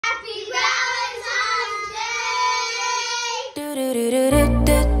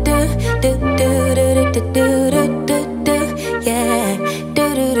Alright,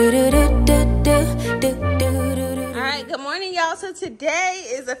 good morning, y'all. So today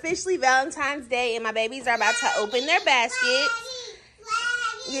is officially Valentine's Day, and my babies are about to open their baskets.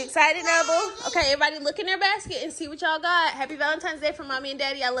 You excited, Noble? Okay, everybody look in their basket and see what y'all got. Happy Valentine's Day from Mommy and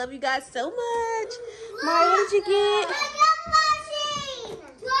Daddy. I love you guys so much. Mari, what did you get?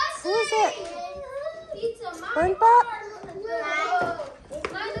 Who is that? Fun Pop?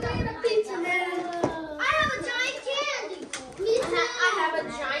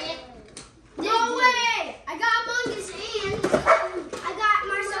 No way! I got Among Us and I got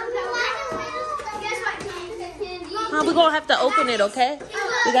Marcel. Guess what? We're gonna have to open it, okay?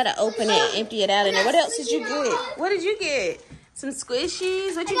 We gotta open it and empty it out in there. What else did you get? What did you get? Some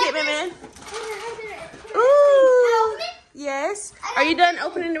squishies? What you get, man? Ooh! Yes. Are you done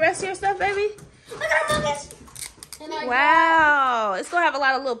opening the rest of your stuff, baby? I got Among Us. Wow. It's gonna have a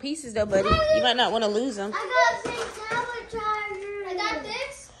lot of little pieces though, buddy. You might not want to lose them. I got big tablet charger. I got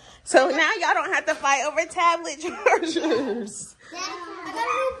this. So now y'all don't have to fight over tablet chargers. I got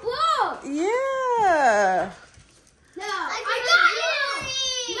a new book. Yeah. No, I got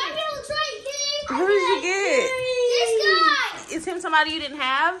it. You got me a little train, King. Who did you get? This guy. Is him somebody you didn't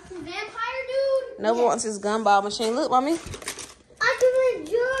have? The vampire dude. Nova wants his gumball machine. Look, mommy. I can make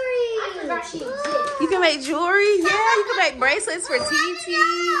jewelry. I forgot she exists. You can make jewelry? Yeah, you can make bracelets for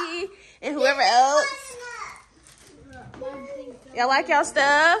TT and whoever else. Y'all like y'all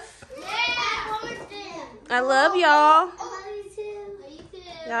stuff? I love y'all.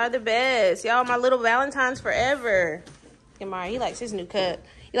 Y'all are the best. Y'all my little Valentines forever. Kamara, he likes his new cup.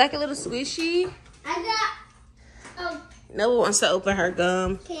 You like a little squishy? I got. Nova wants to open her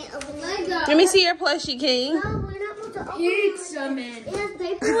gum. Can't open it. Let me see your plushie, King. No, we're not supposed to open Pizza Man. It has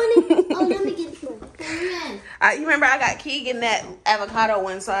paper on it. Oh, let me get one. You remember I got Keegan that avocado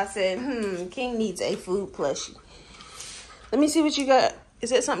one, so I said, King needs a food plushie. Let me see what you got. Is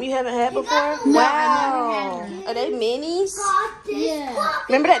that something you haven't had before? Wow. Are they minis? Yeah.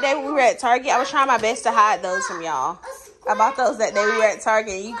 Remember that day when we were at Target? I was trying my best to hide those from y'all. I bought those that day we were at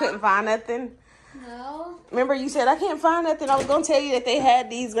Target and you couldn't find nothing. No. Remember you said, I can't find nothing. I was going to tell you that they had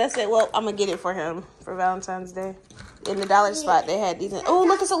these, but I said, well, I'm going to get it for him for Valentine's Day. In the dollar spot, they had these. Oh,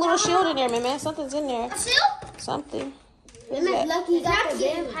 look, it's a little shield in there, man. Something's in there. A shield? Something. Lucky you got the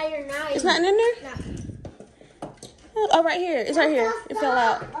vampire knife. It's nothing in there? No. Oh, right here. It's right here. It fell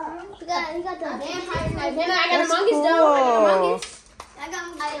out. He got the vampire knife. I got That's Among Us cool. though. I got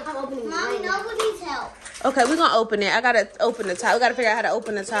Among Us. I'm opening it. Mommy, nobody needs help. Okay, we're going to open it. I got to open the top. We got to figure out how to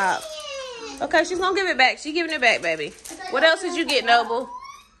open the top. Okay, she's going to give it back. She's giving it back, baby. What else did you get, Noble?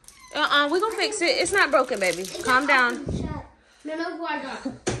 We're going to fix it. It's not broken, baby. Calm down. No, who I got.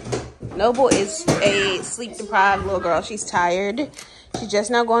 Noble is a sleep-deprived little girl. She's tired. She's just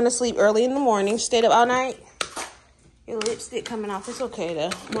now going to sleep early in the morning. She stayed up all night. Your lipstick coming off. It's okay,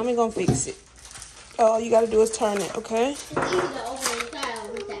 though. Mommy going to fix it. All you got to do is turn it, okay? It's easy to open the tile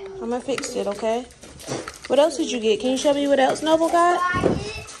with that. I'm going to fix it, okay? What else did you get? Can you show me what else Noble got?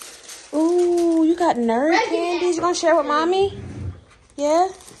 Ooh, you got nerd candies. You going to share with Mommy? Yeah?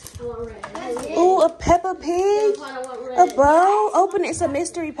 Ooh, a Peppa Pig. A bow. Open it. It's a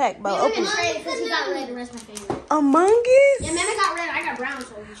mystery pack bow. Open it. Among Us? Yeah, man, I got red. I got brown,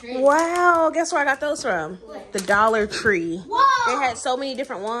 so we traded. Wow. Guess where I got those from? What? The Dollar Tree. Whoa! They had so many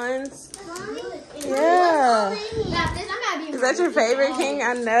different ones. Yeah. Is that your favorite, King?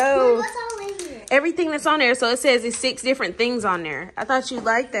 I know. What's all in here? Everything that's on there. So it says it's 6 different things on there. I thought you'd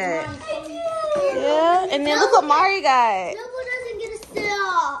like that. Yeah. And then look what Mari got. Noble doesn't get a still.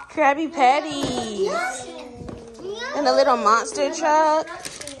 Krabby Patties. And a little monster truck.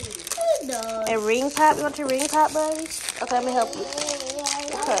 A ring pop. You want your ring pop, buddy? Okay, let me help you.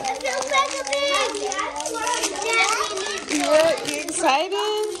 Okay. Yeah, you excited?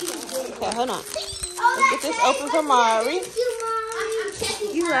 Okay, hold on. Let's get this open for Mari.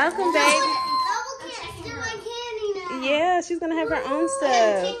 You're welcome, baby. Yeah, she's gonna have her own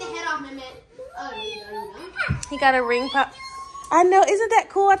stuff. He got a ring pop. I know, isn't that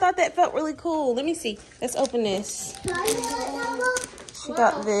cool? I thought that felt really cool. Let me see. Let's open this. She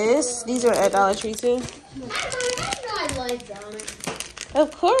got this. These are at Dollar Tree too.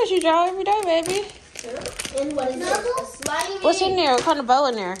 Of course, you draw every day, baby. And what is it? What's in there? What kind of bow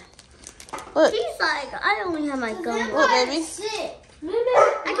in there? Look. She's like, I only have my gum. Look, baby.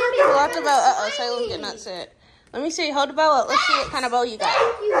 I can't be Pull out the bow. Uh-oh, Shayla's getting upset. Let me see. Hold the bow up. Let's see what kind of bow you got.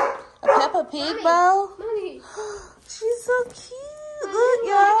 A Peppa Pig bow? She's so cute. Look,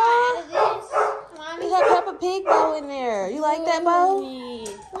 y'all. We got Peppa Pig bow in there. You like that bow?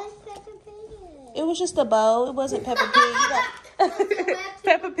 What's Peppa Pig? It was just a bow. It wasn't Peppa Pig.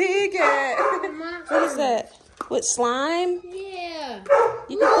 Peppa Pig. What is that? With slime? Yeah.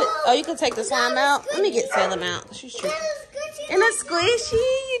 You can put. Oh, you can take the slime out. Let me get Salem out. She's tricky. And a squishy,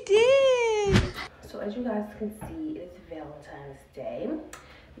 you did. So as you guys can see, it's Valentine's Day.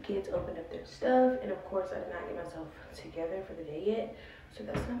 The kids opened up their stuff, and of course, I did not get myself together for the day yet. So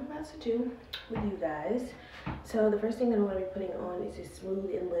that's what I'm about to do with you guys. So the first thing that I'm going to be putting on is this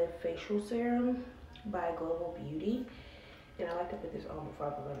Smooth and Lift Facial Serum by Global Beauty. And I like to put this on before I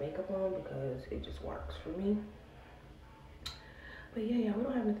put my makeup on because it just works for me. But yeah, we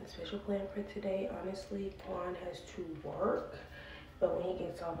don't have nothing special planned for today. Honestly, Quan has to work. But when he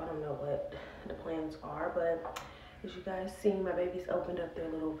gets off, I don't know what the plans are. But as you guys see, my babies opened up their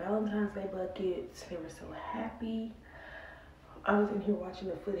little Valentine's Day buckets. They were so happy. I was in here watching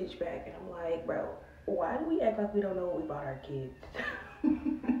the footage back and I'm like, bro, why do we act like we don't know what we bought our kids?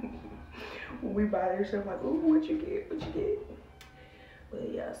 When we buy their stuff, like, ooh, what you get? What you get?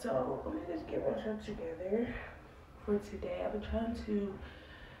 But yeah, so I'm gonna just get myself together for today. I've been trying to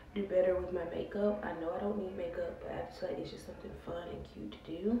do better with my makeup. I know I don't need makeup, but I just like it's just something fun and cute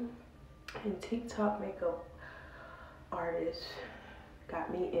to do. And TikTok makeup artists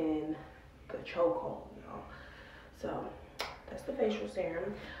got me in the chokehold, y'all. So that's the facial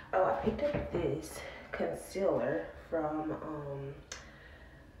serum. Oh, I picked up this concealer from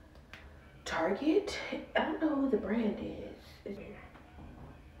Target. I don't know who the brand is.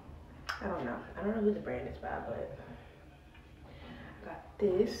 I don't know who the brand is by, but I got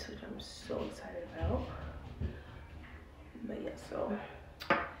this, which I'm so excited about. But yeah, so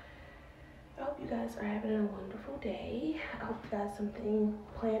I hope you guys are having a wonderful day. I hope you got something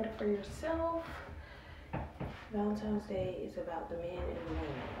planned for yourself. Valentine's Day is about the men and the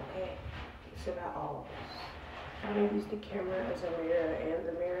women, okay? It's about all of us. I'm gonna use the camera as a mirror and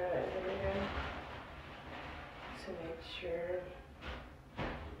the mirror as a mirror to make sure.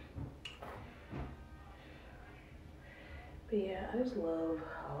 But yeah, I just love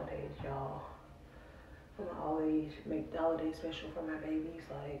holidays, y'all. I'm gonna always make the holidays special for my babies.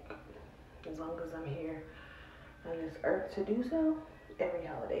 Like, as long as I'm here on this earth to do so, every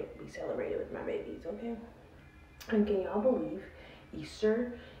holiday will be celebrated with my babies, okay? And can y'all believe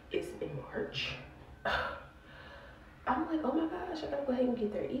Easter is in March? I'm like, oh my gosh, I gotta go ahead and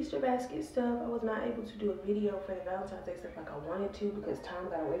get their Easter basket stuff. I was not able to do a video for the Valentine's Day stuff like I wanted to because time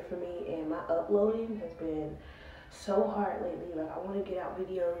got away from me and my uploading has been so hard lately. Like, I want to get out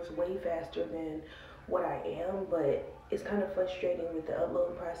videos way faster than what I am, but it's kind of frustrating with the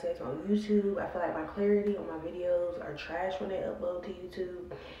upload process on YouTube. I feel like my clarity on my videos are trash when they upload to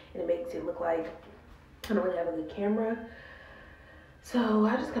YouTube, and it makes it look like I don't really have a good camera. So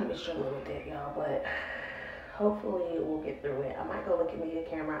I just kind of be struggling with that, y'all, but hopefully we'll get through it. I might go look at me a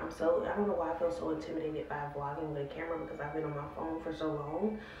camera. I don't know why I feel so intimidated by vlogging with a camera because I've been on my phone for so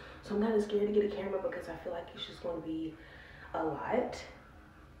long. So I'm kind of scared to get a camera because I feel like it's just going to be a lot.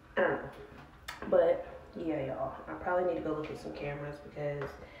 I don't know. But yeah, y'all, I probably need to go look at some cameras because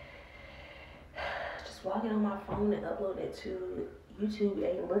just vlogging on my phone and uploading it to YouTube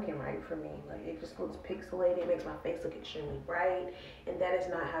ain't looking right for me. Like, it just looks pixelated. It makes my face look extremely bright, and that is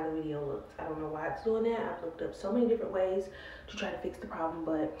not how the video looks. I don't know why it's doing that. I've looked up so many different ways to try to fix the problem,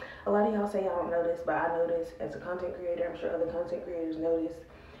 but a lot of y'all say y'all don't notice, but I notice as a content creator. I'm sure other content creators notice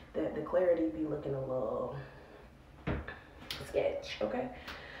that the clarity be looking a little sketch, okay?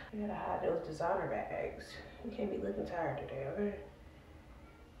 I gotta hide those designer bags. You can't be looking tired today, okay?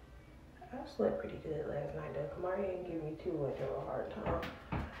 I slept pretty good last night though. Kamari didn't give me too much of a hard time.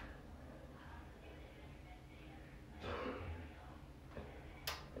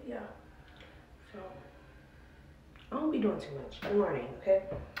 But yeah, so I won't be doing too much. I'm learning, okay?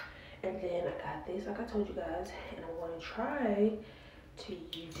 And then I got this, like I told you guys, and I'm gonna try to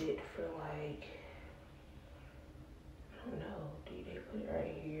use it for like, I don't know, do they put it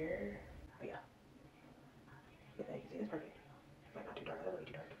right here? Oh yeah. Yeah, you see, it's perfect. Might not too dark, that'll be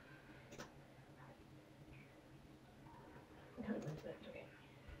too dark.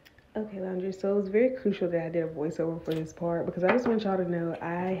 Okay, loungers, so it's very crucial that I did a voiceover for this part because I just want y'all to know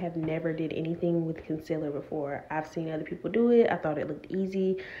I have never did anything with concealer before. I've seen other people do it. I thought it looked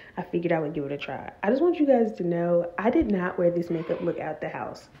easy. I figured I would give it a try. I just want you guys to know I did not wear this makeup look out the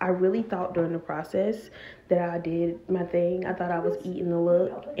house. I really thought during the process that I did my thing. I thought I was eating the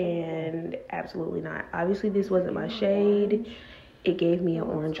look, and absolutely not. Obviously, this wasn't my shade. It gave me an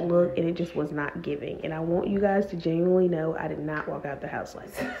orange look, and it just was not giving. And I want you guys to genuinely know I did not walk out the house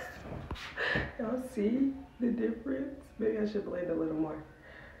like this. Y'all see the difference? Maybe I should blend a little more.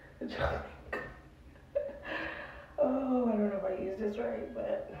 Oh, I don't know if I used this right,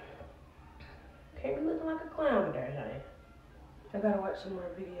 but can't be looking like a clown today, honey. I gotta watch some more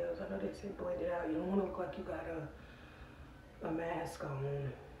videos. I know they said blend it out. You don't want to look like you got a mask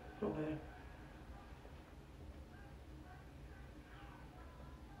on. Okay.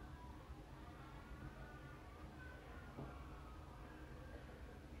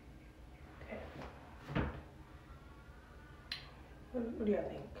 What do y'all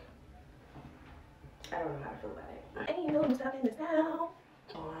think? I don't know how to feel about it. Ain't no stopping this now.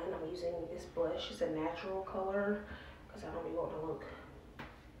 I'm using this blush. It's a natural color because I don't be wanting to look.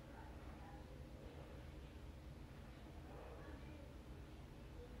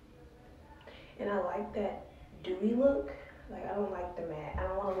 And I like that dewy look. Like, I don't like the matte. I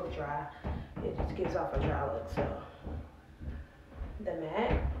don't want to look dry. It just gives off a dry look. So the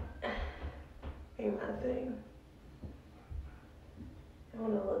matte ain't my thing. I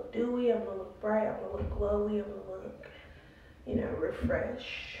want to look dewy, I want to look bright, I want to look glowy, I want to look, you know,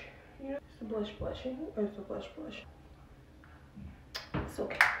 refresh. You know, it's the blush blushing, or it's the blush blush. It's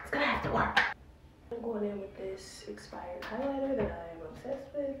okay, it's gonna have to work. I'm going in with this expired highlighter that I am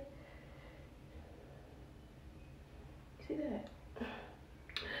obsessed with. See that?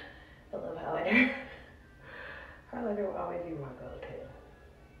 I love highlighter. Highlighter will always be my go-to.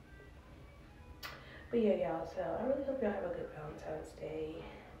 But yeah, y'all, so I really hope y'all have a good Valentine's Day.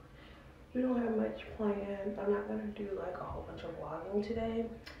 We don't have much planned. I'm not gonna do like a whole bunch of vlogging today.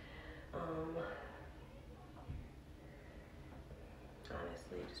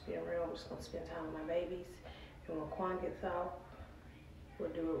 Honestly, just being real, I'm just gonna spend time with my babies. And when Quan gets off, we'll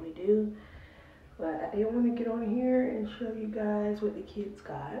do what we do. But I did want to get on here and show you guys what the kids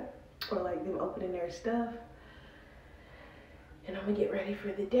got, or like them opening their stuff. And I'm gonna get ready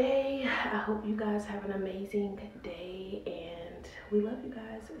for the day. I hope you guys have an amazing day, and we love you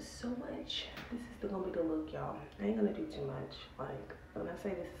guys so much. This is gonna be the look, y'all. I ain't gonna do too much. Like, when I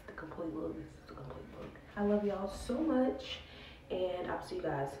say this is the complete look, this is the complete look. I love y'all so much, and I'll see you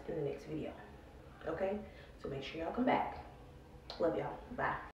guys in the next video. Okay? So make sure y'all come back. Love y'all. Bye.